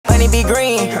money be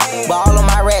green, but all of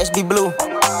my rats be blue.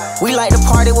 We like to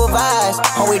party with vibes.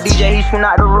 I'm with DJ, he spin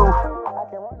out the roof.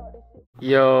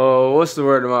 Yo, what's the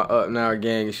word of my Up Now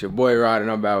gang? It's your boy Rod,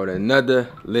 and I'm back with another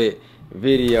lit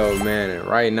video, man. And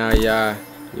right now, y'all,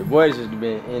 your boy's just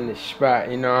been in the spot,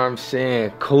 you know what I'm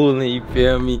saying? Cooling, you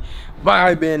feel me?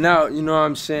 Vibe been out, you know what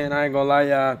I'm saying? I ain't gonna lie,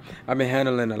 y'all. I've been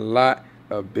handling a lot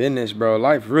of business, bro.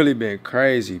 Life really been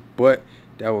crazy, but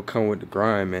that will come with the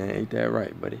grind, man. Ain't that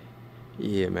right, buddy?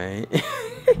 Yeah, man.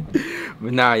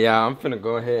 But nah, y'all, I'm finna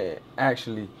go ahead and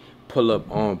actually pull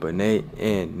up on BENET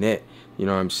and Net. You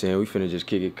know what I'm saying? We finna just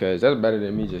kick it, cause that's better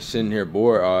than me just sitting here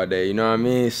bored all day. You know what I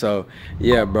mean? So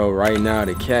yeah, bro. Right now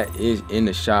the cat is in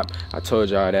the shop. I told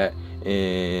y'all that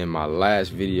in my last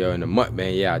video in the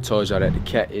mukbang. Yeah, I told y'all that the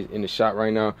cat is in the shop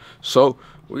right now. So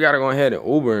we gotta go ahead and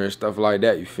Uber and stuff like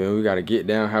that. You feel me? We gotta get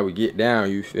down how we get down.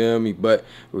 You feel me? But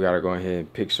we gotta go ahead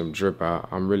and pick some drip out.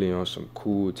 I'm really on some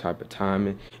cool type of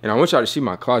timing, and I want y'all to see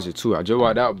my closet too. I just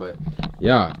walked out, but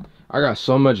yeah. I got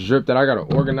so much drip that I gotta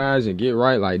organize and get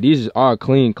right. Like, these is all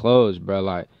clean clothes, bro.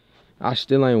 Like, I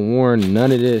still ain't worn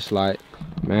none of this. Like,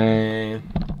 man,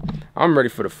 I'm ready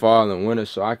for the fall and winter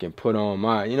so I can put on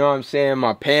my, you know what I'm saying,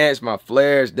 my pants, my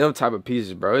flares, them type of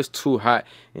pieces, bro. It's too hot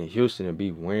in Houston to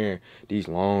be wearing these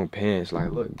long pants.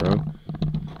 Like, look, bro,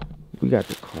 we got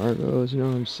the cargos, you know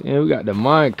what I'm saying? We got the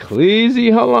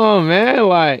Moncleezy. Hold on, man.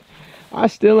 Like, I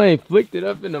still ain't flicked it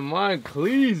up in the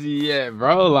Moncleezy yet,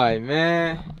 bro. Like,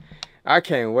 man, I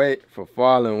can't wait for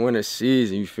fall and winter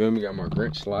season, you feel me? Got my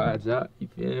Grinch slides out, you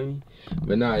feel me?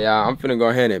 But nah, y'all, I'm finna go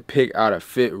ahead and pick out a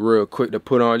fit real quick to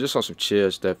put on, just on some chill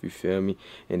stuff, you feel me?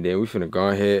 And then we finna go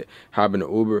ahead, hop in the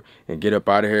Uber, and get up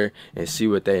out of here and see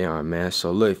what they on, man.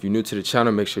 So look, if you're new to the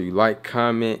channel, make sure you like,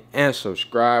 comment, and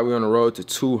subscribe. We on the road to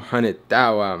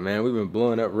 200,000, man. We've been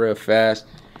blowing up real fast.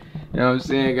 You know what I'm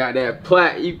saying? Got that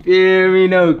plat, you feel me?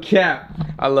 No cap.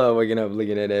 I love waking up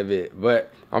looking at that bit.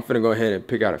 But I'm finna go ahead and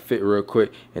pick out a fit real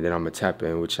quick, and then I'm gonna tap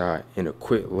in with y'all in a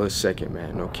quick little second,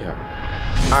 man. No cap.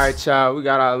 All right, y'all, we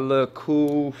got our little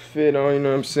cool fit on, you know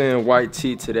what I'm saying? White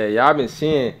tee today. Y'all been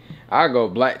seeing I go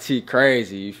black tee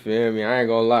crazy, you feel me? I ain't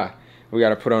gonna lie. We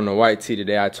gotta put on the white tee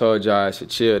today. I told y'all it's a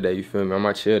chill day, you feel me? On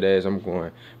my chill days, I'm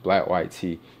going black, white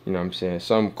tee. You know what I'm saying?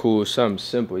 Something cool, something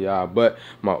simple, y'all. But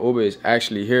my Uber is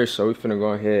actually here, so we finna go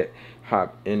ahead,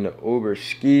 hop in the Uber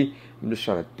ski. I'm just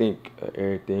trying to think of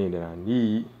everything that I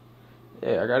need.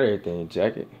 Yeah, I got everything.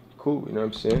 Jacket, cool, you know what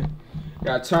I'm saying?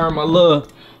 Gotta turn my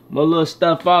little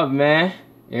stuff off, man.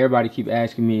 Everybody keep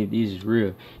asking me if these is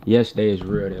real. Yes, they is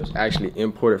real. They was actually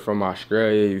imported from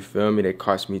Australia, you feel me? They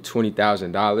cost me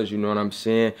 $20,000, you know what I'm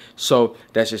saying? So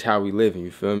that's just how we living, you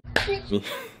feel me?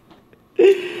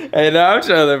 Hey, no, I'm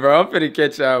chilling, bro. I'm finna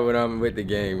catch y'all when I'm with the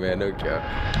gang, man. No cap.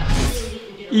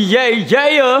 Yeah,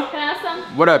 yeah. Can I have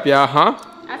some? What up, y'all, huh?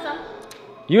 Have some?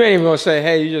 You ain't even gonna say,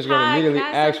 hey, you just gonna Hi, immediately can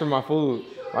I have ask for my food.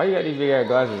 Why you got these big ass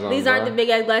glasses on? These aren't bro? the big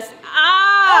ass glasses.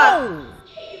 Ah!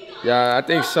 Yeah, I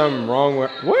think something wrong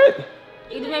with, what?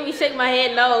 You just made me shake my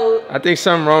head no. I think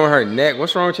something wrong with her neck.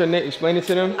 What's wrong with your neck? Explain it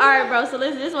to them. Alright, bro, so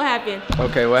listen, this is what happened.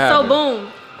 Okay, what happened? So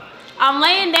boom. I'm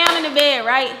laying down in the bed,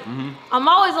 right? Mm-hmm. I'm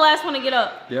always the last one to get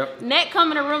up. Yep. Net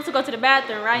come in the room to go to the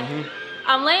bathroom, right? Mm-hmm.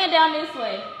 I'm laying down this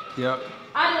way. Yep.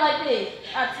 I do like this.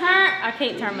 I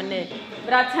can't turn my neck,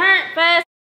 but I turn fast.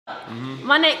 Mm-hmm.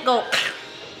 My neck go.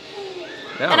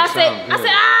 That And I said, good.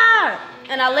 ah!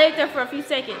 And I laid there for a few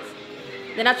seconds.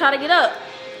 Then I tried to get up.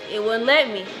 It wouldn't let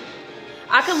me.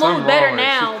 I can move better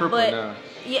now, but now.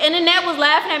 yeah, and the net was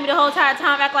laughing at me the whole entire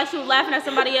time, act like she was laughing at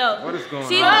somebody else. What is going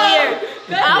She's on? weird.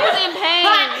 I was in pain.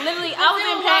 Literally, I was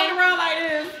in pain. Around like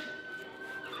this.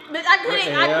 But I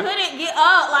couldn't get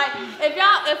up. Like if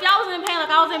y'all was in pain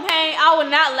like I was in pain, I would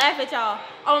not laugh at y'all.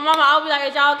 Oh mama, I would be like,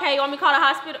 is y'all okay? You want me to call the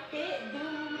hospital?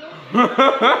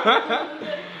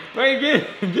 Wait, get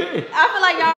it. I feel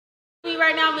like y'all me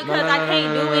right now because I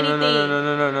can't do anything.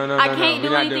 No. I can't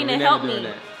do anything to help me.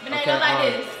 But they go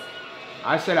like this.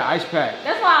 I said an ice pack.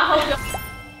 That's why I hope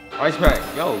y'all. Ice pack,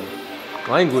 yo.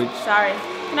 Language. Sorry.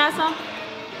 Can I have some?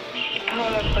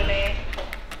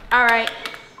 All right.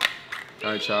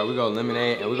 All right, y'all. We go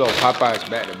lemonade and we go Popeyes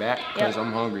back to back because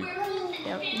I'm hungry.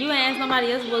 Yep. You ain't asked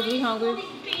nobody else was we hungry.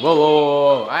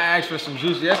 Whoa. I asked for some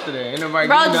juice yesterday. Ain't nobody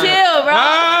Bro, give me chill, nothing. bro.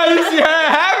 Ah, you see how it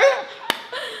happened?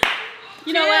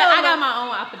 You know what? I got my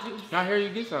own apple juice. I hear you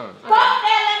get some. Fuck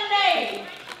that lemonade.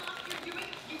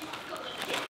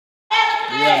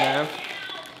 Yeah, man.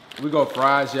 We go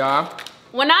fries, y'all.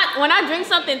 When I drink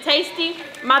something tasty,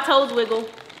 my toes wiggle.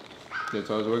 Your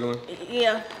toes wiggling?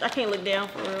 Yeah, I can't look down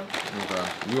for real.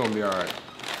 Okay, you gonna be all right.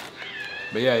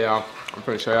 But yeah, y'all, I'm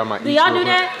gonna show y'all my eats. Do y'all real do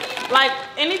quick. that? Like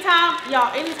anytime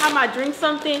I drink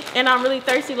something and I'm really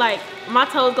thirsty, like my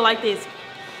toes go like this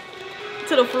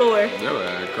to the floor. That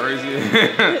was crazy.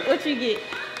 What you get?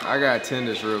 I got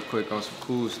tenders real quick on some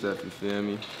cool stuff, you feel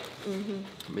me?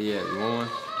 But yeah, you want one?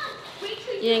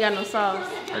 You ain't got no sauce.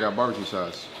 I got barbecue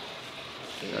sauce.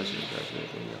 That's it. Fast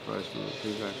food,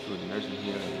 fast food, nursing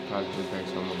here, positive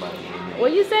impacts on my body.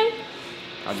 What you say?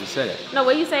 I just said it. No,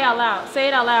 what you say out loud? Say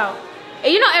it out loud.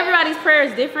 And you know everybody's prayer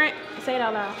is different. Say it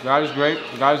out loud. God is great.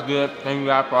 God is good. Thank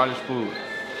God for all this food.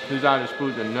 Please all this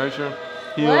food to nurture,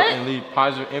 heal, and leave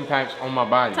positive impacts on my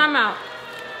body. Time out.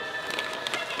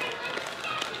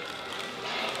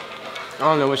 I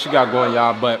don't know what she got going,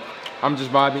 y'all, but I'm just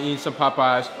vibing, eating some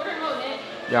Popeyes.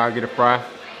 Y'all get a fry.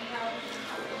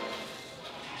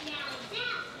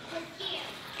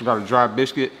 Got a dry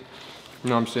biscuit. You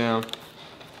know what I'm saying?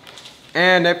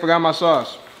 And they forgot my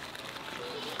sauce.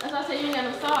 That's why I said you ain't got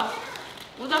no sauce.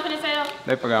 What's up in the sale?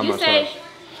 They forgot my sauce.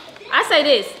 I say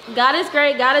this. God is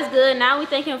great. God is good. Now we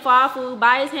thank him for our food.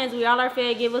 By his hands we all are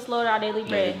fed. Give us, Lord, our daily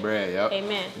bread. Daily bread, yep.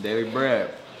 Amen. Daily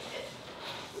bread.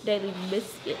 Daily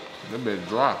biscuit. That bit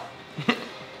dry.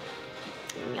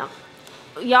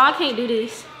 Y'all can't do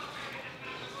this.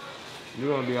 You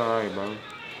gonna be alright, bro.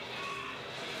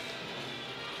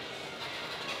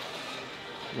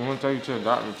 I'm gonna take you to the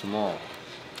doctor tomorrow.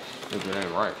 If it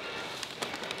ain't right.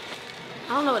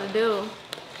 I don't know what to do.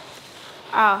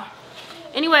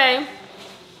 Anyway,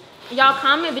 y'all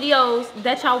comment videos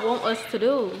that y'all want us to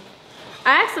do.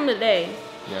 I asked them today.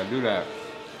 Yeah, do that.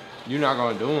 You're not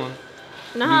gonna do them.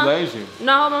 Nah. You lazy.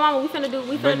 No, my mama, we finna do.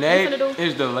 BENET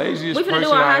is the laziest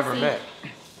person I ever met.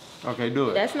 Okay, do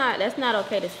it. That's not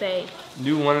okay to say.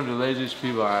 You one of the laziest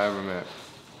people I ever met.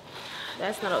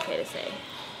 That's not okay to say.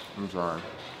 I'm sorry.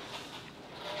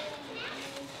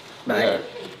 But yeah.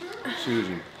 Excuse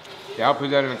me. Yeah, I'll put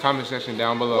that in the comment section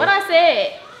down below. What I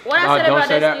said. What I said about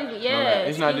that, excuse me. Yeah.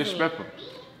 It's not disrespectful.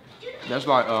 That's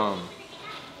like I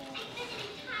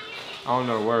don't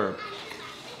know the word.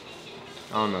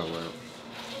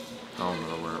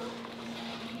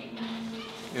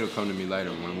 It'll come to me later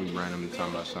when we randomly talk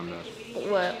about something else.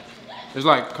 What? It's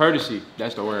like courtesy.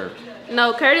 That's the word.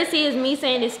 No, courtesy is me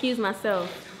saying excuse myself.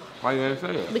 Why you didn't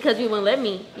say it? Because you wouldn't let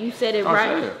me. You said it I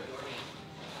right. said it.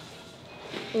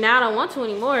 Now I don't want to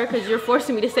anymore because you're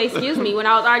forcing me to say excuse me when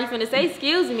I was already finna say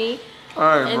excuse me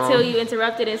Alright, bro. until you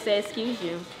interrupted and said excuse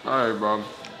you. Alright, bro.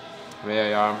 Yeah,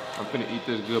 y'all. I'm finna eat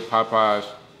this good Popeyes.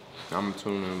 I'm gonna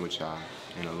tune in with y'all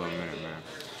in a little minute,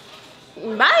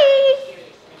 man. Bye.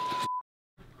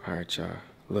 Alright, y'all.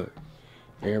 Look,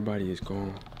 everybody is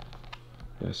gone.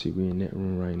 Y'all see we in that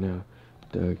room right now.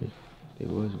 Doug, they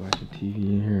was watching TV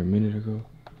in here a minute ago,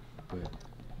 but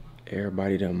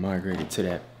everybody done migrated to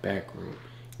that back room.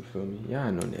 You feel me?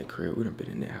 Y'all know that crib. We done been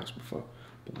in that house before.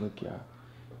 But look, y'all.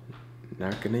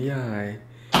 Knocking the eye.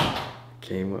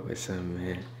 Came up with something,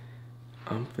 man.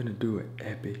 I'm finna do an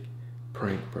epic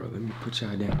prank, bro. Let me put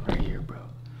y'all down right here, bro.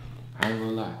 I ain't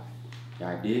gonna lie.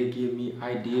 Y'all did give me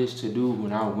ideas to do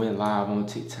when I went live on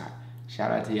TikTok.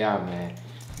 Shout out to y'all, man.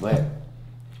 But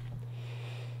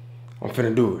I'm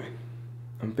finna do it.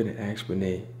 I'm finna ask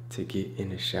BENET to get in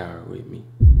the shower with me.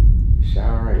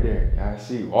 Shower right there. Y'all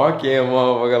see, walk-in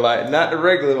motherfucker, like, not the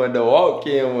regular one, the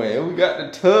walk-in one. And we got the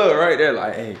tub right there,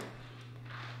 like, hey.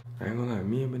 I ain't gonna lie,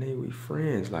 me and BENET, we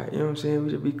friends. Like, you know what I'm saying?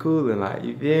 We should be cool and like,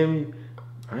 you feel me?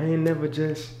 I ain't never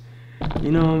just,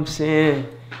 you know what I'm saying,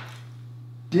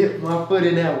 dip my foot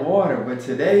in that water. But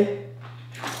today,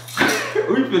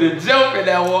 we finna jump in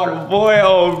that water, boy.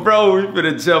 Oh, bro, we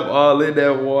finna jump all in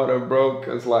that water, bro.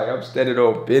 Cause like, I'm standing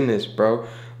on business, bro.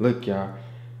 Look, y'all,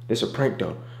 this a prank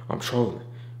though. I'm trolling.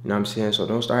 You know what I'm saying? So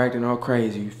don't start acting all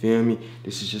crazy, you feel me?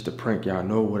 This is just a prank. Y'all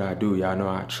know what I do. Y'all know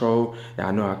I troll.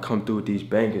 Y'all know I come through with these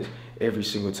bangers every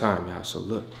single time, y'all. So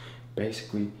look,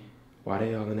 basically, while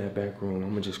they all in that back room, I'm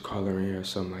gonna just call her in or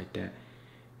something like that.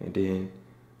 And then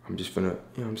I'm just finna, you know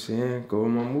what I'm saying, go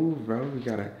in my move, bro. We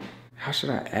gotta, how should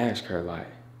I ask her, like,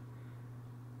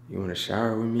 you wanna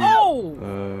shower with me?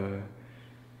 Oh!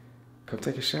 Come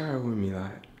take a shower with me,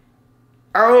 like.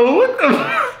 Oh, what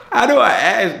the how do I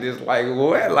ask this? Like,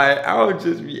 what? Like, I would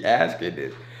just be asking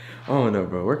this. I don't know,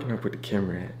 bro. Where can I put the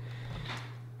camera at?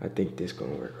 I think this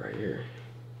gonna work right here.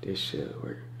 This should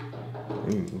work. Let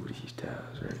me move these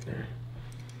towels right there.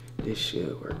 This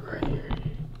should work right here.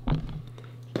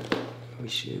 We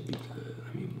should be good.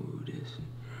 Let me move this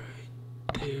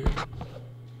right there.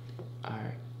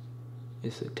 Alright.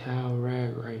 It's a towel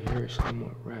rag right here, so I'm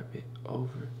gonna wrap it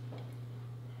over.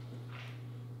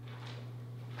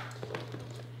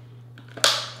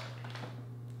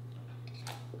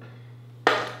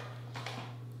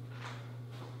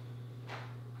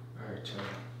 Alright, y'all.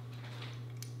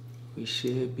 we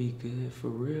should be good for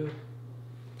real.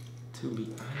 To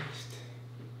be honest.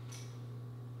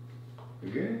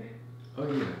 We good?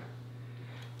 Oh yeah.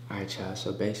 Alright y'all,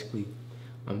 so basically,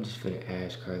 I'm just finna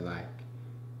ask her like,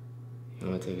 you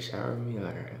wanna take a shower with me?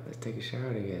 Like, alright, let's take a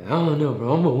shower together. I don't know,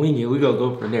 bro, I'm gonna wing it. We gonna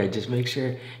go from there. Just make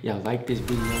sure y'all like this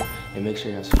video and make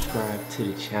sure y'all subscribe to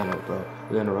the channel, bro.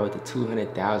 We're on the road to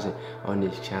 200,000 on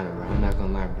this channel, bro. I'm not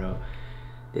gonna lie, bro.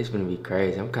 This gonna be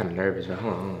crazy. I'm kinda nervous, bro.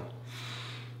 Hold on.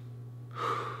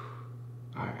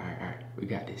 Alright. We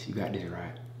got this. You got this,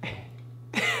 right?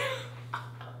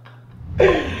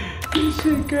 This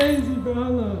shit crazy, bro.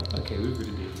 Hold on. Okay, we gonna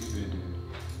do it.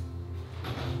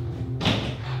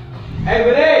 Hey,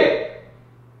 BENET!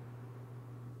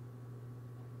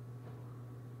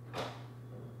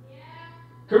 Yeah?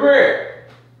 Come here!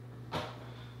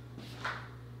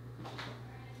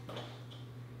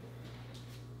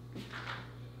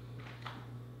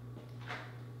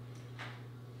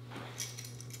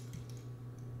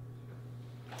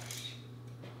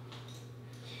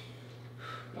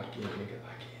 Lock in, nigga.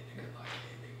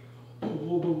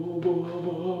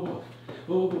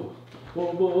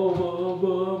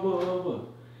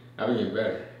 Now we getting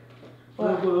better.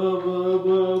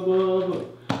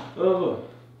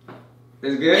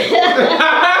 That's good?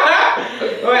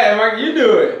 Wait, Mark, you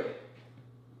do it.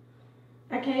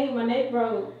 I can't, my neck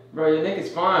broke. Bro, your neck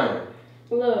is fine.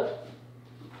 Look.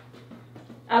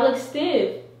 I look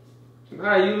stiff.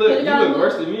 Nah, you look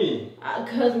worse than me.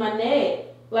 Cause my neck.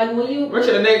 Like when you... What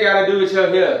your neck gotta do with your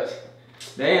hips?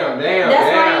 Damn. That's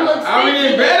why you look stiff. I'm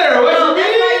getting better. What you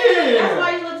mean? That's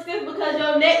why you look stiff, because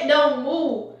your neck don't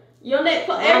move. Your neck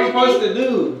put everything... What am I supposed to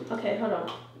do? Okay, hold on.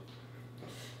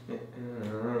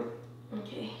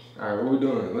 Okay. Alright, what we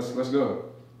doing? Let's go.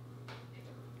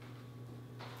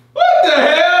 What the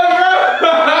hell,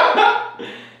 bro?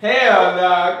 Hell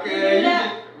nah, okay.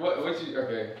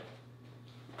 Okay.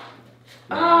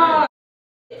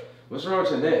 What's wrong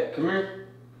with your neck? Come here.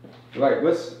 Like,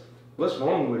 what's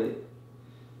wrong with it?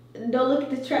 Don't look at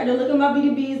the track. Don't look at my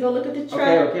BDBs. Don't look at the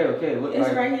track. Okay. Look, it's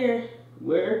like, right here.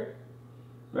 Where?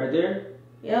 Right there?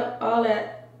 Yep, all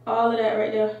that. All of that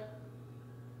right there.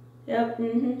 Yep,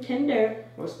 tender.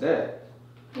 What's that?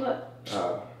 What?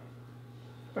 Oh.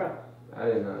 Bro. I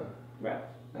didn't know. Bro.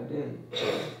 I didn't.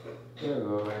 It'll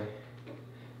go away.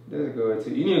 Doesn't go away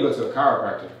too. You need to go to a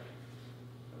chiropractor.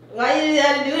 Why you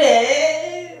gotta do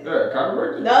that? Yeah, a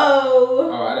chiropractor? No.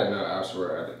 Oh, I didn't know. I swear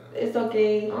I didn't know. It's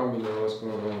okay. I don't be knowing what's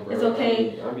going on, bro. It's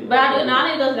okay. I need to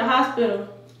go to the hospital.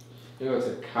 You go to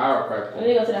the chiropractor. I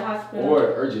need to go to the hospital. Or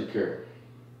urgent care.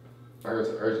 I go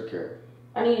to urgent care.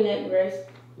 I need a neck brace.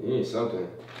 You need something.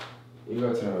 You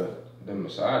go to the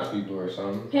massage people or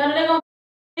something. Hell, they're gonna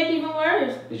make it even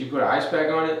worse. Did you put an ice pack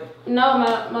on it? No,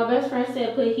 my best friend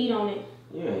said put heat on it.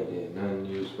 You ain't did nothing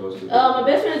you were supposed to do. My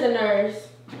best friend's a nurse.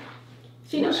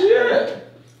 Where's she at?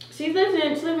 She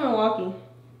lives in Milwaukee.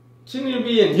 She need to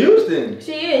be in Houston.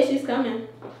 She is. She's coming.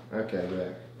 Okay,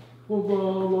 back. What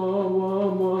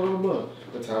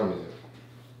time is it?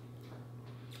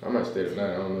 I might stay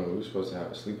tonight. I don't know. We're supposed to have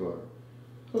a sleepover.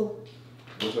 Who?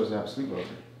 We're supposed to have a sleepover.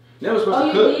 They were supposed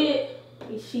to cook. Oh, you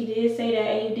did? She did say that.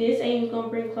 And you did say you was going to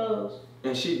bring clothes.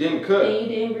 And she didn't cook. And you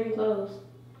didn't bring clothes.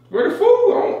 Where the food?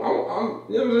 You know what I'm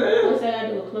saying? What's that got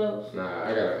to do with clothes? Nah, I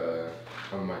gotta,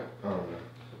 I don't know.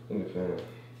 Independent.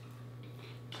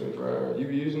 You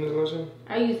be using this lotion?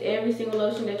 I use every single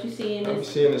lotion that you see in this. I be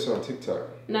seeing this on TikTok.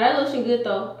 No, that lotion good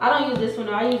though. I don't use this one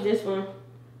though. I use this one.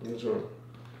 Which one?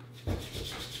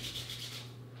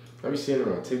 I be seeing it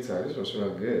on TikTok. This one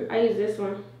smells good. I use this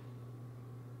one.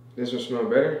 This one smell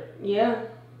better? Yeah.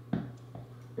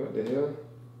 What the hell?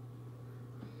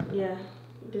 Yeah.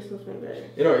 This one smells better.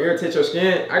 You don't irritate your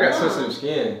skin? I got sensitive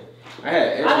skin. I had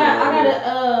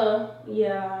eczema.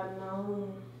 Yeah,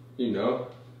 no. You know?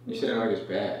 You said it like it's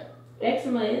bad.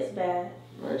 Eczema is bad.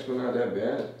 My eczema not that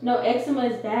bad? No, eczema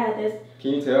is bad.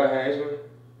 Can you tell I had eczema?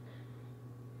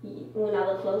 When I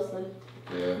look closely.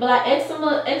 Yeah. But like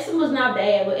eczema's not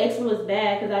bad, but eczema's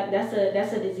bad because like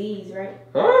that's a disease, right?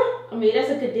 Huh? I mean that's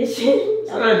a condition.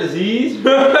 It's not a disease.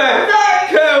 Sorry.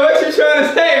 Cuz, what you trying to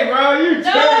say, bro? You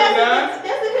tripping,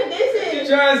 that's a condition. What you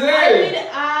trying to say?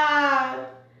 I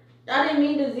didn't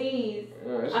mean disease.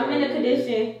 I meant a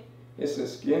condition. It's a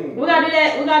skin. We gotta do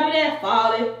that.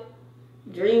 Falling,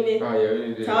 dreaming. Oh yeah, we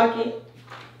need to do talking.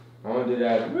 I want to do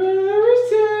that. I'm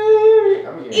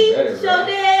getting better, bro.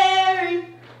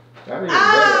 I'm getting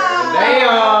better.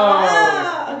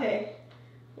 Damn. Okay.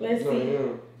 Let's see.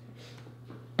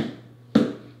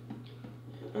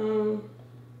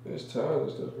 There's towels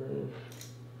and stuff right here.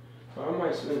 Oh, I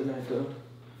might spend the night though.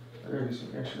 I gotta get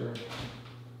some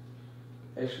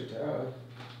extra towels.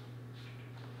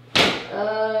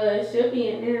 Should be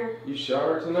in there. You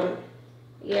showered tonight?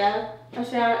 Yeah, I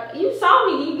showered. You saw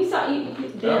me. You saw you.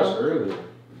 That was earlier.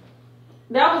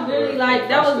 That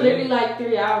was literally like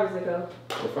 3 hours ago.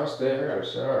 If I stay here, I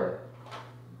gotta shower.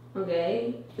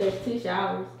 Okay, there's 2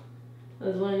 showers.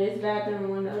 There's one in this bathroom and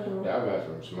one in the other one. That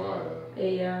bathroom's small though.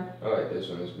 Yeah. I like this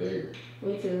one, it's bigger.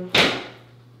 Me too.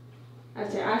 I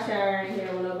shower in here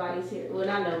when nobody's here. Well,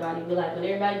 not nobody, but like when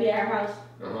everybody be at our house.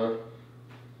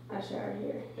 I shower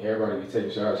here. Everybody be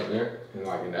taking showers in there? And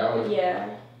like in that one?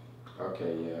 Yeah.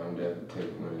 Okay, yeah, I'm definitely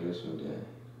taking one of this one then.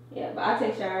 Yeah, but I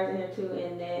take showers in here too,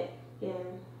 and that,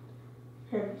 and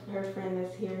her friend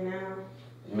that's here now.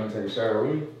 You wanna take a shower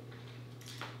with me?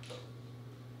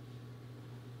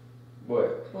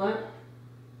 What? What?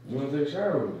 You wanna take a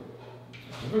shower with me?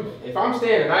 If I'm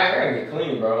staying tonight, I gotta get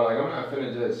clean, bro. Like, I'm not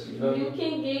finna just, you know? You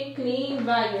can get clean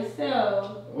by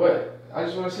yourself. What? I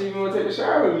just wanna see if you wanna take a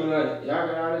shower with me. Like, y'all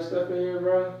got all this stuff in here,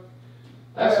 bro?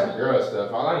 That's some girl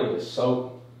stuff. All I need is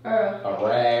soap, a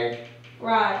rag,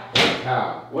 Right. and a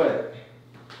towel. What?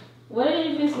 What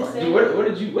did you just say? Dude, what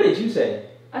did you say?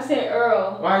 I said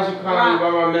Earl. Why did you call me by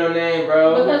my middle name,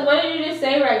 bro? Because what did you just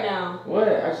say right now? What?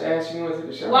 I just asked you when to take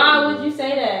a shower. Why would you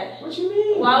say that? What you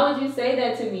mean? Why would you say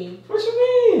that to me? What you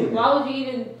mean? Why would you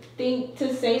even think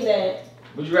to say that?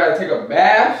 Would you rather take a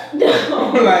bath?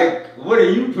 No. Like, what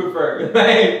do you prefer?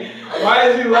 Like, why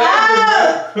did you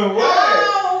laugh?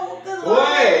 What?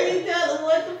 What? You tell us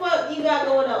what the fuck you got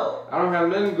going on? I don't have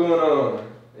nothing going on.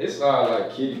 It's all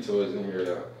like kitty toys in here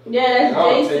though. Yeah, that's I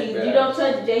don't take JC's. baths. You don't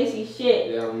touch JC's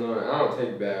shit. Yeah, I don't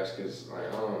take baths because like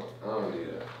I don't do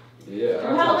that. Yeah.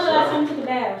 How long was the last time you took a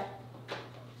bath?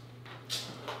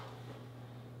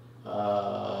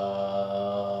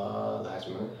 Last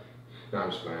month. No, I'm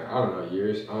just playing. I don't know,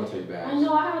 years. I don't take baths. I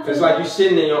know, I haven't. It's like you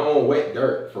sitting in your own wet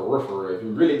dirt, for real. If you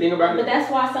really think about it. But that's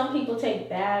why some people take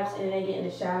baths and they get in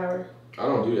the shower. I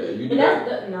don't do that. You do But that?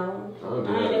 that's no. I don't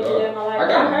do I ain't that never at do all. that in my life. I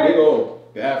got a big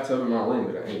old bathtub in my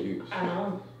room that I ain't use. I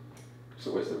know. It's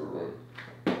a waste of a room.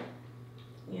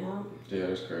 Yeah. Yeah,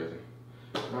 that's crazy.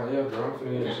 Nah, yeah, bro, I'm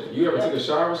finna get shit. You ever took a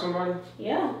shower with somebody?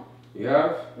 Yeah. You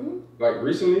have? Like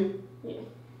recently? Yeah.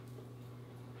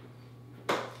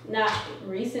 Not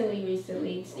recently.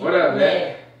 What up,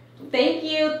 man? Thank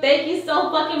you so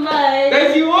fucking much.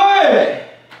 Thank you what?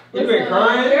 You been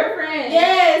crying? Your friend.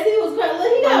 Yes, he was crying.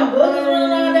 Look, he got boogers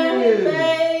running all down his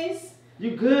face.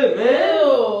 You good, man?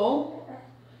 Ew.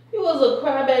 He was a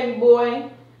crybaby boy.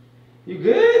 You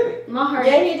good? My heart.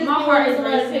 Yeah, he just my heart is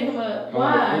somebody to racing. pick him up.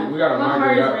 Why? We got a My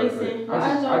migrate heart up. is racing. I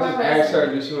just asked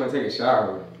her if she want to take a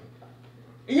shower with me.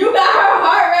 You got her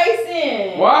heart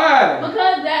racing. Why?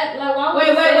 Because that, like, why would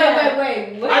Wait.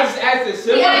 I just asked a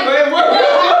simple Yeah.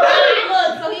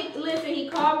 question. Look, so he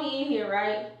called me in here,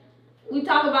 right? We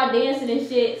talk about dancing and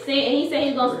shit. And he said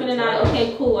he's gonna spend the night.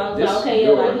 Okay, cool. I was like, okay, yeah.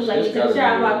 Like, he's like, you take a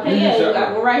shower. I'm like, okay, yeah. You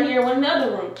got one right here, one in the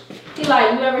other room. He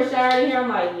like, you ever showered in here? I'm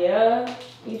like, yeah.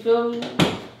 You feel me?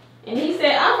 And he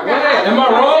said, I forgot how Am I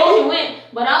the wrong? conversation went.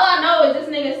 But all I know is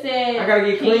this nigga said, I gotta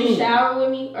get can you clean. shower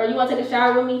with me? Or you want to take a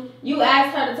shower with me? You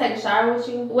asked her to take a shower with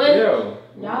you. What? Yo.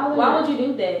 Why would you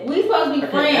do that? We supposed to be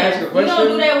I can't ask friends. a You don't question.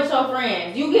 do that with your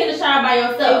friends. You get in the shower by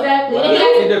yourself. Exactly. Well, And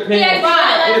it depends. he asked me It last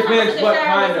time I depends took a what shower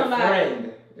kind with of somebody. friend.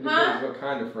 It Huh? depends what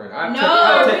kind of friend. I've No,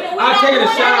 taken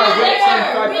a shower with some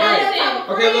type we're of not friend. that type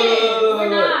of Okay, look. We're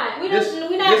not. We This- don't.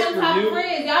 We're not this them for type you. of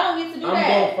friends. Y'all don't get to do I'm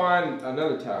that. gonna find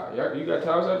another towel. You got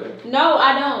towels out there? No,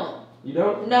 I don't. You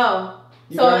don't? No.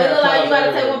 You So gotta it have look like you towels gotta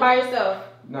out take there. one by yourself.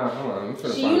 Nah, hold on. I'm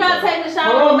finna You find not something. taking a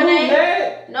shower Hold on, with move Benet?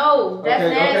 that. No, that's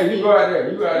nasty. Okay, you go out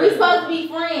there. You go out We there. supposed to be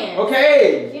friends.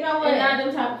 Okay. You know We're what? not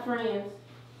them type of friends.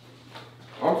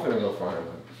 I'm finna go find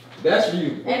one. That's for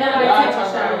you. Ain't nobody Y'all taking a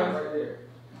talking shower. about it right there.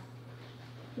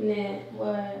 Nah.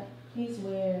 What? He's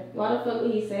weird. Why the fuck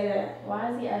would he say that? Why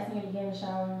is he asking you to get in the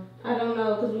shower? I don't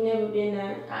know, because we never been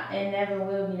there It never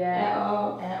will be that. at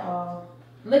all. At all.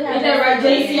 Look how Ain't that right,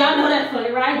 JC JC? I know that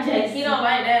fucking right, JC. He don't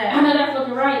like that. I know that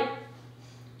fucking right.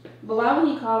 But why would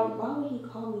he call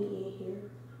me in here?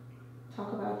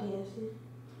 Talk about dancing.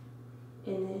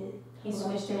 And then He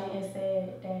switched it and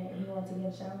said that he wanted to get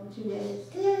in the shower with you.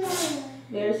 Yes.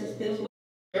 Very suspicious.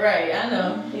 Right, I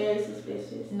know. Very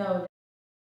suspicious. No.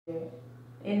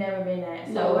 It never been that.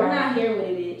 So No, we're not here with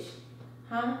it, bitch.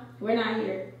 Huh? We're not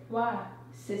here. Why?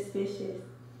 Suspicious.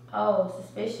 Oh,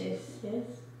 suspicious. Yes.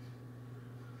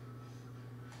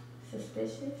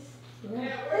 Suspicious?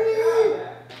 Yeah.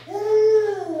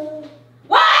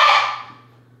 What?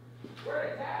 Where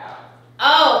the towel?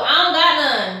 Oh, I don't got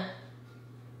none.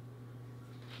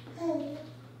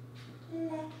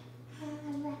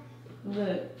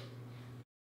 Look.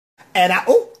 And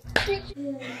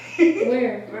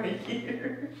Where? Right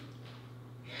here.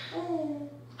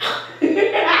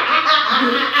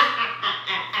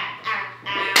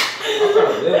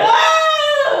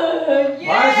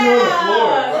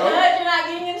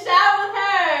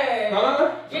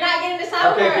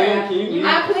 Can you leave?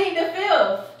 I plead the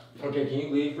fifth. Okay, can you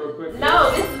leave real quick?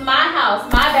 No, this is my house,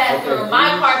 my bathroom, Okay, my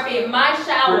please. carpet, my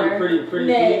shower. Pretty,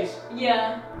 Next. please.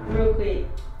 Yeah, real quick.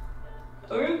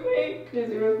 Real quick. Just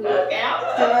real quick. Okay, I'm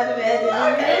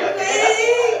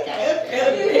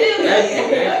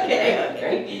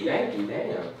Thank you,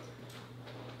 damn.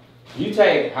 You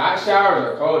take hot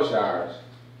showers or cold showers?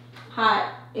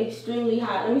 Hot, extremely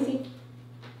hot. Let me see.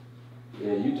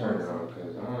 Yeah, you turn it on,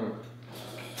 cause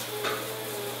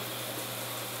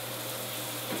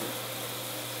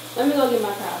Let me go get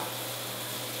my towel.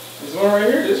 This one right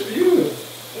here, just for you.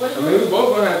 What I mean, we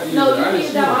both gonna have to use no, it. I you didn't use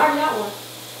see that one. I it. already got one.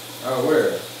 Oh, where?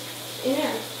 In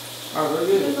there. Oh, go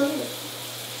get Let's it. go get it.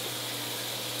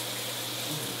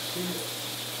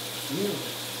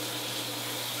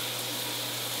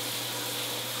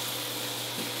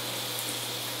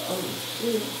 Oh,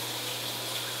 shit.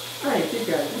 I ain't think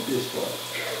I did this far.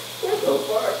 That's so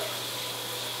far.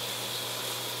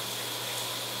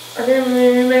 I can't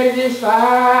believe we made it this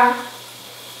far. I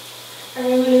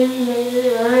can't believe we made it.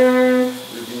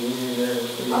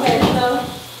 Okay, so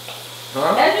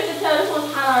Huh? as you can tell, this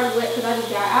one's kind of already wet because I just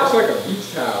got out. It's like a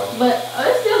beach towel. But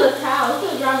it's still a towel. It's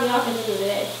still dry me off at the end of the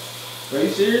day. Are you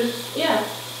serious? Yeah.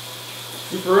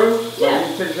 You for real? Yeah. Like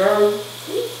you take a shower?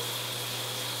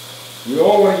 You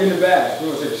don't want to get in the bath. You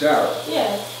want to take a shower.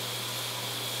 Yeah.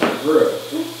 For real.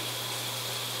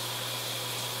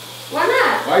 Why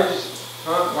not?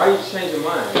 Why you just change your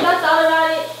mind? Because I thought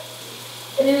about it,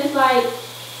 and then it's like,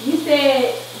 you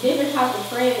said different types of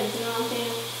friends, you know what I'm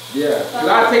saying? Yeah. Because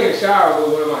I take a shower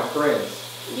with one of my friends.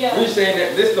 Yeah. You saying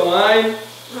that this the line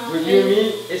with you and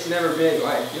me? It's never been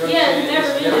like, you know what I'm saying?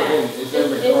 It's never been It's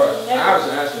never been crossed. never- I was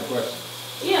just asking a question.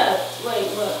 Yeah. Wait,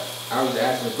 what? I was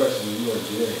asking a question when you were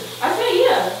doing it. I said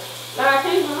yeah. But I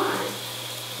changed my mind.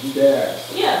 You dead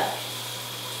ass. Yeah.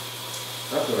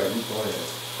 I feel like you playing.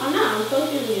 I'm not. I'm so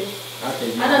serious. I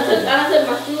think you I done took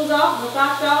my shoes off, my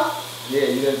socks off. Yeah,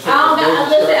 you done took I don't the got.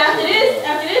 baby Listen, straps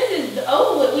after this is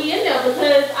over with. We in there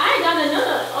because I ain't got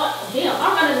another. Damn, I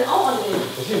got nothing on under this.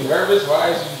 Is you nervous? Why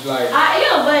is you like? I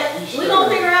am, but You we gonna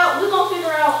should. figure out. We gonna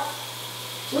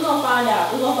find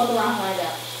out. We gonna fuck around and find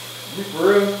out. You for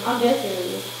real? I'm dead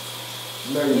serious.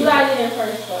 No, You not. gotta get in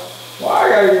first though. Why I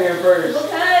gotta get in first?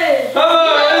 Because Oh,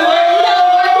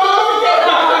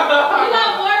 you got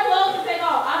more clothes to take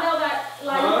off. I know that.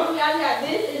 Like Huh? I got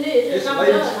this and this. it's and I'm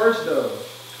ladies done. first though.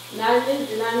 Not in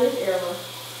this era.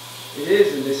 It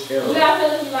is in this era. You gotta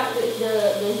feel if you like the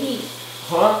heat.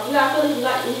 Huh? You gotta feel if you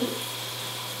like the heat.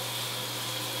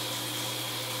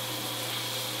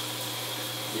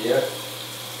 Yeah.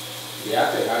 Yeah,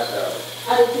 I take hot shower.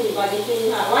 I just think like it's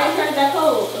too hot. Why you turn it that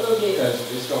cold a little bit? Because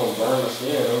it's gonna burn my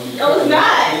skin. It'll be No, it's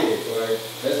not. Like,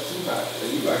 that's too hot.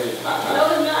 You like it hot. No,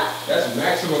 it's not. That's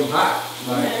maximum hot.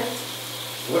 Like, Okay.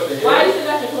 what the hell? Why you still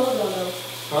got your clothes on though?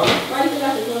 Huh? Why you still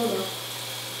got your clothes on?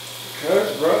 Cause,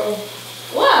 bro.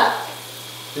 What?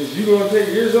 Is you gonna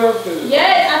take yours off? Cause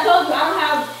Yes, I told you I don't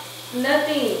have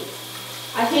nothing.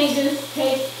 I can't just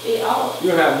take it off. you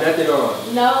don't have nothing on.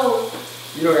 No,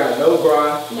 You don't got no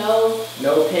bra, no,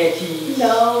 no panties.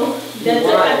 no. You I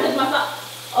lying. took my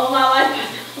socks. Oh my life.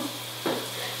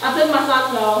 I took my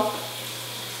socks off.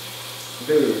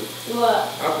 Dude, What?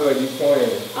 I feel like you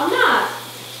playing. I'm not.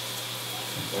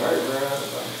 Alright, bro.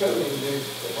 I'm telling you, dude.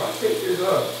 Why take yours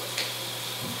off?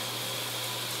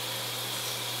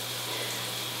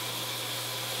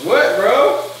 What,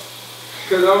 bro?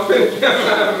 Cause I'm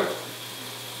finna.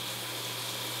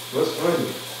 What's funny?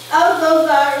 I'm so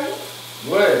sorry.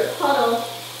 What?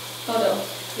 Hold on.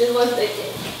 Just 1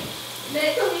 second.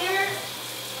 Nick, come here.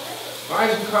 Why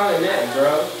is you calling that,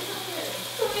 bro?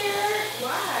 Come here.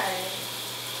 Why?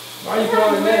 Why you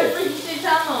calling that? Freaky shit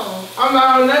y'all on. I'm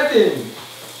not on nothing.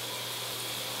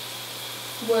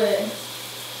 What?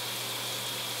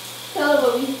 Tell her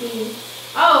what we see.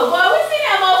 Oh, boy, we seen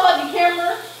that motherfucking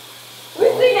camera. We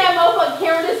seen that motherfucking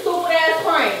camera, this stupid ass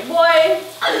prank. Boy,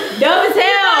 dumb as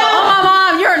hell. Oh, my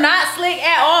mom, you're not slick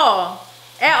at all.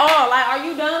 At all. Like, are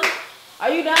you dumb?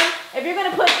 Are you dumb? If you're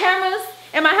gonna put cameras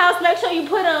in my house, make sure you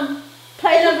put them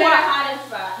places where hiding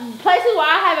spot.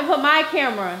 I haven't put my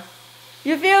camera.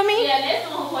 You feel me? Yeah, that's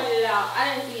the one who pointed it out.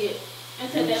 I didn't see it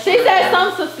until that. She said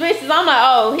something suspicious. I'm like,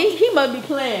 oh, he must be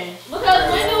playing.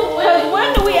 Because When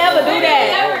do we ever do when that?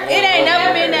 did we ever- It ain't never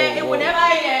been that. It would never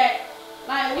be that.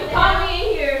 Like, you called me in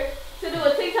here to do a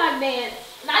TikTok dance.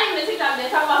 Not even a TikTok dance.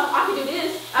 Talk about I can do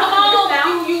this. I Come can do this on,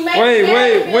 now. you make Wait, it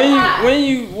feel hot.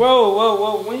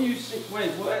 whoa, when you see, wait,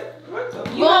 what the?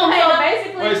 You gonna pay so them.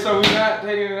 basically, Wait, so we not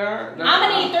taking it out? I'm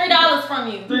gonna need $3 from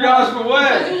you. $3 for what?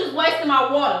 Because you just wasting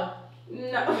my water.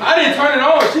 No. I didn't turn it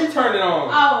on. She turned it on.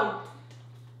 Oh,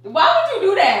 why would you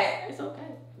do that? It's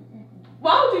okay.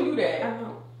 Why would you do that? I don't know.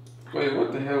 Wait,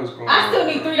 what the hell is going on? I still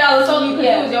need $3 from you because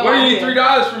it was your What do you idea. need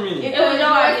 $3 from me? It was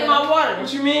your idea. My water.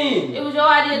 What you mean? It was your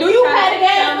idea. Do you pay the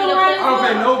gas bill around I don't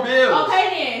pay no bills. Okay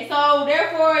then. So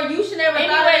therefore, you should never thought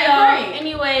of Anyway, that y'all. prank.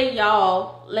 Anyway,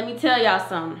 y'all. Let me tell y'all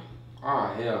something.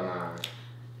 Oh hell nah.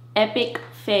 Epic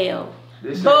fail.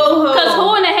 This is, Boo-hoo. Cause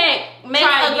who in the heck makes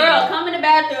Try a again. girl come in the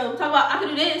bathroom talk about I could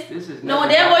do this? this is No,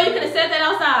 never damn boy, you happened. could have said that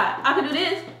outside. I could do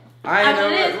this. I ain't could do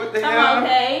know this. what the Talk hell. about,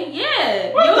 okay, yeah.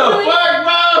 What the fuck,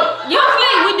 bro?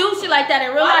 Usually we do shit like that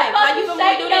in real life. Like you feel me?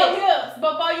 We do your this. hips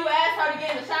before you asked her to get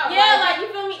in the shower. Yeah, like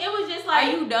you feel me? It was just like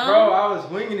Are you dumb? Bro, I was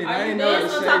winging it. Are I you didn't know what to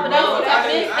dancing on say, top of bro. that? I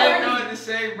didn't know what to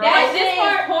say, bro. That This shit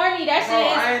part- is corny. That Bro, shit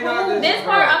I ain't is know cool. this. this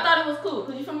part I thought it was cool.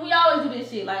 Cause you feel me? We always do this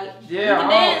shit. Like you can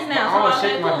dance now. I don't So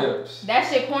shake okay, my cool. hips. That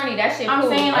shit corny. That shit I'm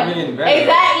cool. saying, I'm like, getting better.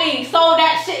 Exactly. So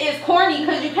that shit is corny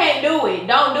because you can't do it.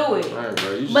 Don't do it. Alright, bro.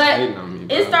 You just But hating on me,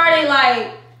 bro. it started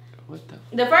like What the?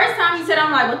 the first time you said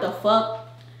I'm like, what the fuck?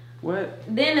 What?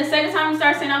 Then the second time you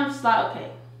start saying I'm just like, okay.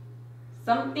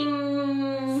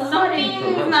 Something's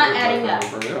not adding up.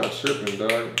 Bro, y'all tripping,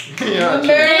 dog. Embarrassed.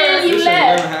 Then you This shit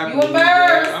left. never happened You to me, bro.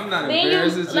 embarrassed. I'm not Then you-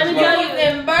 embarrassed. It's let just me tell like, you,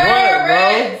 was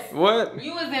embarrassed. what?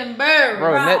 You was embarrassed.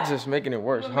 Bro, that just making it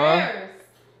worse, huh? Embarrassed.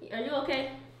 Are you okay?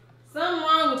 Something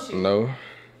wrong with you. No.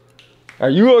 Are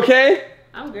you okay?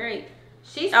 I'm great.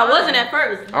 She's I wasn't at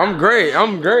first. I'm great.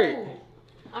 I'm great.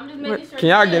 I'm just making sure. Can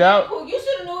y'all get out? Cool. You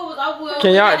should have knew it was over with.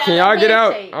 Can y'all get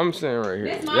out? Handshake. I'm sitting right here.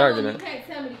 This my Y'all room. get You out. can't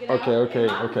tell me to get Okay, out. okay,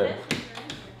 okay.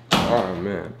 Oh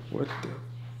man, what the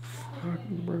fuck,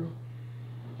 bro?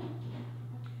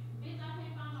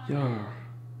 Yo,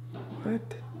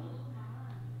 what?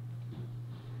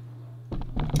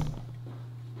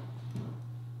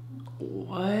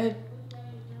 What?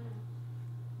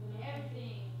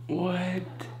 What?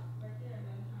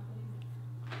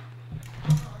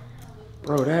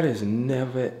 Bro, that has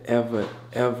never, ever,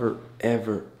 ever,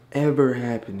 ever, ever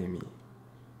happened to me.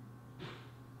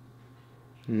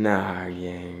 Nah,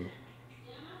 gang.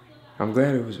 I'm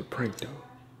glad it was a prank, though.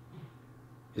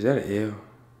 Is that an L?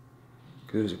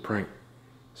 Because it was a prank.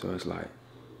 So it's like,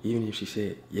 even if she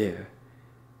said, yeah,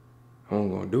 I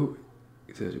wasn't going to do it.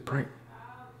 Because it was a prank.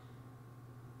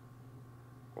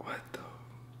 What the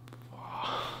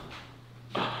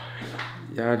fuck?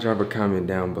 Y'all drop a comment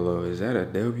down below. Is that a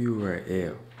W or an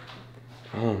L?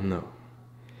 I don't know.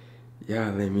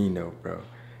 Y'all let me know, bro.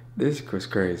 This was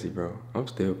crazy, bro. I'm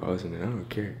still posting it. I don't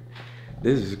care.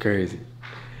 This is crazy.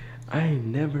 I ain't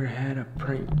never had a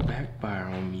prank backfire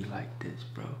on me like this,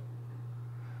 bro.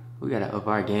 We gotta up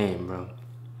our game, bro.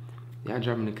 Y'all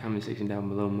drop in the comment section down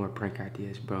below more prank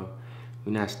ideas, bro.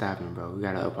 We not stopping, bro. We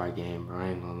gotta up our game, bro. I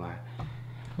ain't gonna lie.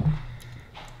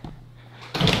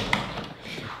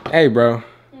 Hey, bro.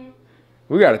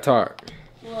 We gotta talk.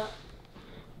 What?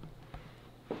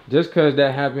 Just cause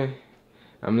that happened,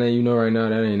 I'm letting you know right now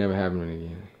that ain't never happening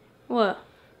again. What?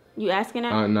 You asking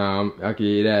that? Nah, I can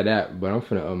eat that, but I'm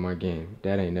finna up my game.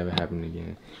 That ain't never happening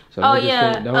again. So Oh I'm just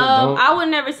yeah. saying, don't, I would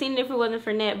never seen it if it wasn't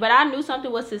for Net, but I knew something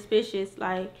was suspicious,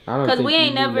 like, I don't cause think we you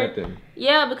ain't do never. nothing.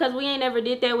 Yeah, because we ain't never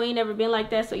did that. We ain't never been like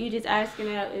that. So you just asking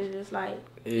that is just like,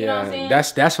 Yeah, you know what I'm saying?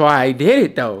 that's why I did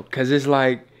it though, cause it's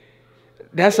like,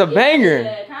 that's a banger.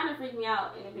 Yeah, it kind of freaked me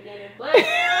out in the beginning, but.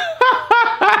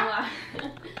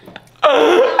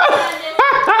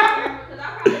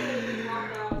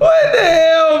 What the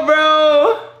hell,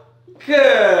 bro?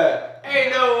 Good.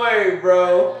 Ain't no way,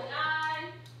 bro.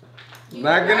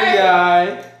 Not gonna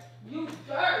die. You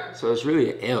dirt. So it's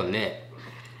really an L net.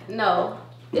 No.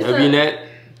 W net?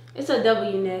 It's a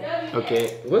W net.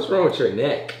 Okay. What's wrong with your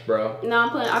neck, bro? No, I'm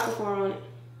putting Aquaphor on it.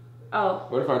 Oh.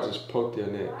 What if I just poked your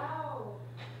neck? Wow.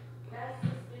 That's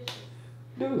suspicious.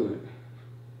 Dude.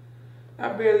 I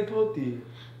barely poked you.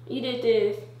 You did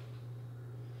this.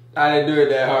 I didn't do it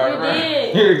that hard, You right?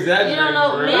 did. You're exaggerating. You don't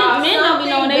know. bro. Men don't be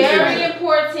knowing they Very shit.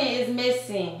 important is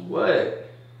missing. What?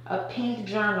 A pink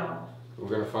journal. We're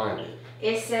gonna find it.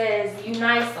 It says "You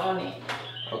nice" on it.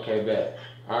 Okay, bet.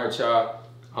 All right, y'all.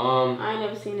 I ain't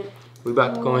never seen it. We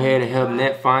about to go ahead and help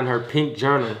Net find her pink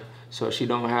journal so she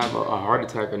don't have a heart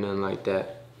attack or nothing like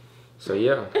that. So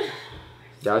yeah,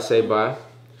 y'all say bye.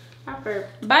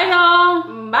 Bye,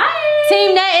 y'all. Bye.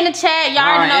 Team Net in the chat. Y'all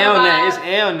already know the L-Net. It's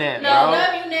vibes. L-Net, No, bro.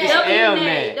 W-Net. It's W-Net.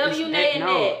 L-Net. W-Net It's and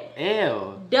no, Net.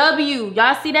 L. W.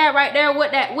 Y'all see that right there?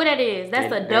 What that is? That's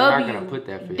They're a not W. gonna put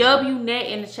that for you. W Net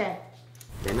in the chat.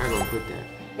 They're not gonna put that.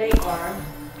 They are.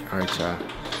 All right, y'all.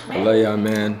 I love y'all,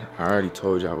 man. I already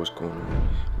told y'all what's going on.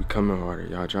 We coming harder.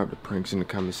 Y'all drop the pranks in the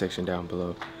comment section down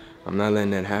below. I'm not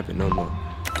letting that happen no more.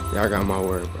 Y'all got my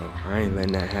word, bro. I ain't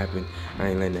letting that happen. I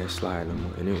ain't letting that slide no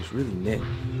more. And it was really Net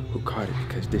who caught it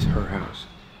because this her house.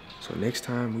 So next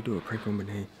time we do a prank on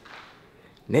BENET,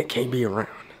 Net can't be around.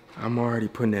 I'm already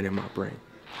putting that in my brain.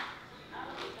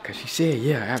 Cause she said,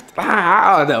 yeah, after,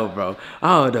 I don't know, bro.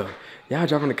 I don't know. Y'all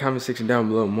drop in the comment section down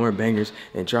below more bangers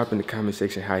and drop in the comment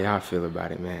section how y'all feel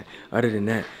about it, man. Other than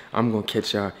that, I'm gonna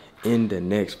catch y'all in the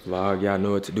next vlog. Y'all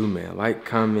know what to do, man. Like,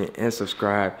 comment, and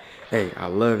subscribe. Hey, I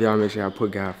love y'all. Make sure y'all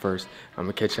put God first. I'm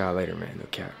gonna catch y'all later, man. No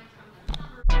cap.